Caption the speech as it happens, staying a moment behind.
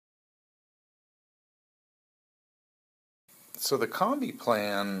So the Combi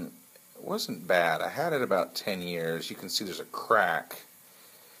plan wasn't bad. I had it about 10 years. You can see there's a crack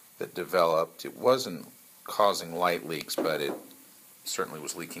that developed. It wasn't causing light leaks, but it certainly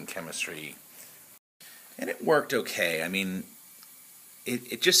was leaking chemistry. And it worked okay. I mean,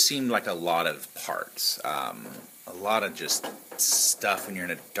 it just seemed like a lot of parts. A lot of just stuff when you're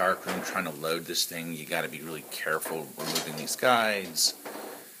in a dark room trying to load this thing. You got to be really careful removing these guides.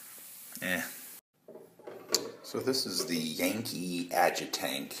 So this is the Yankee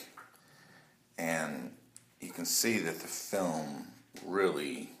Agitank, and you can see that the film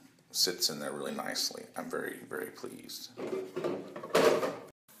really sits in there really nicely. I'm very, very pleased.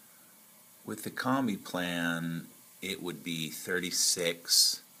 With the Combi plan, it would be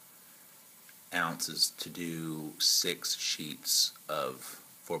 36 ounces to do 6 sheets of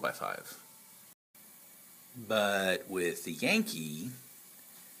 4x5. But with the Yankee,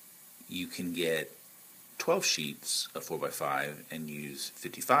 you can get 12 sheets of 4x5 and use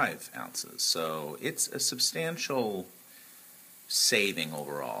 55 ounces. So it's a substantial saving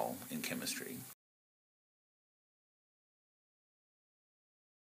overall in chemistry.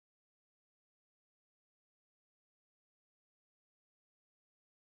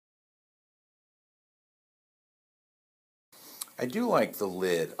 I do like the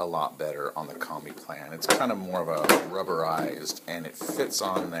lid a lot better on the Combi plan. It's kind of more of a rubberized, and it fits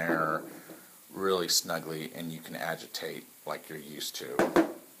on there really snugly, and you can agitate like you're used to.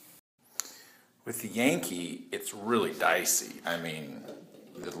 With the Yankee, it's really dicey. I mean,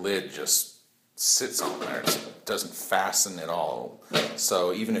 the lid just sits on there. It doesn't fasten at all.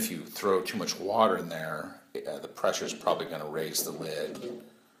 So even if you throw too much water in there, the pressure is probably going to raise the lid.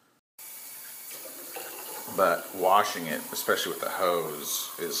 But washing it, especially with the hose,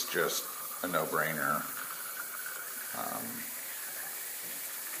 is just a no-brainer.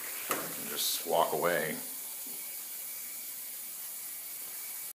 You can just walk away.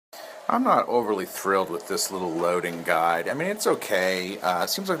 I'm not overly thrilled with this little loading guide. I mean, it's okay. It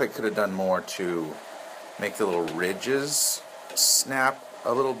seems like they could have done more to make the little ridges snap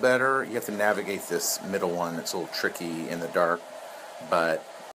a little better. You have to navigate this middle one. It's a little tricky in the dark, but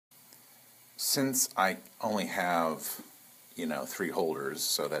since I only have, 3 holders,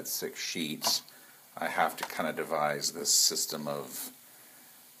 so that's 6 sheets, I have to kind of devise this system of,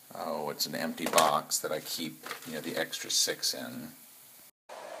 it's an empty box that I keep, the extra 6 in.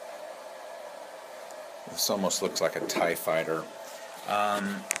 This almost looks like a TIE fighter.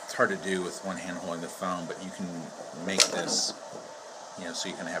 It's hard to do with one hand holding the phone, but you can make this, so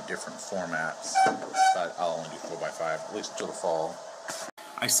you can have different formats, but I'll only do 4x5, at least until the fall.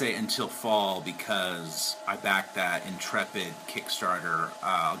 I say until fall because I backed that Intrepid Kickstarter.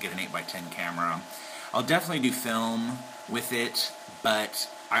 I'll get an 8x10 camera. I'll definitely do film with it, but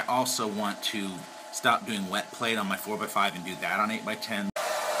I also want to stop doing wet plate on my 4x5 and do that on 8x10.